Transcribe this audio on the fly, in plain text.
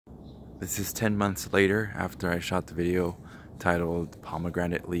This is 10 months later after I shot the video titled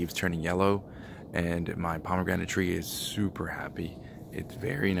Pomegranate Leaves Turning Yellow, and my pomegranate tree is super happy. It's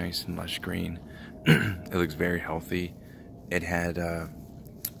very nice and lush green. It looks very healthy. It had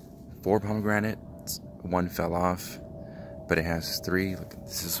 4 pomegranates, 1 fell off, but it has 3. Look,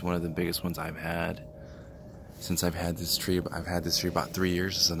 this is one of the biggest ones I've had since I've had this tree. I've had this tree about 3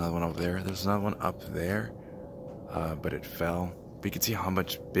 years. There's another one over there. There's another one up there, but it fell. But you can see how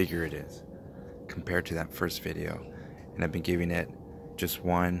much bigger it is compared to that first video. And I've been giving it just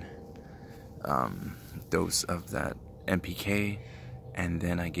 1 dose of that NPK, and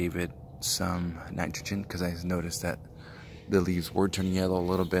then I gave it some nitrogen because I noticed that the leaves were turning yellow a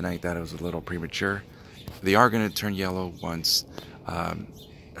little bit, and I thought it was a little premature. They are going to turn yellow once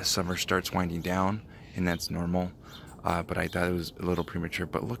summer starts winding down, and that's normal, but I thought it was a little premature.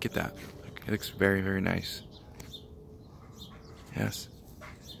 But look at that. It looks very, very nice. Yes.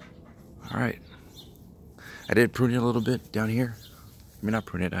 Alright. I did prune it a little bit down here. I mean, not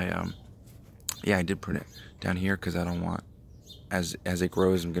prune it. Yeah, I did prune it down here because I don't want, as it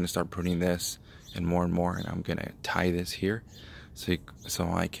grows, I'm going to start pruning this and more, and I'm going to tie this here so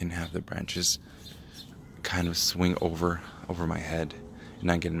I can have the branches kind of swing over my head and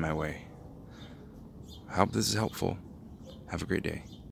not get in my way. I hope this is helpful. Have a great day.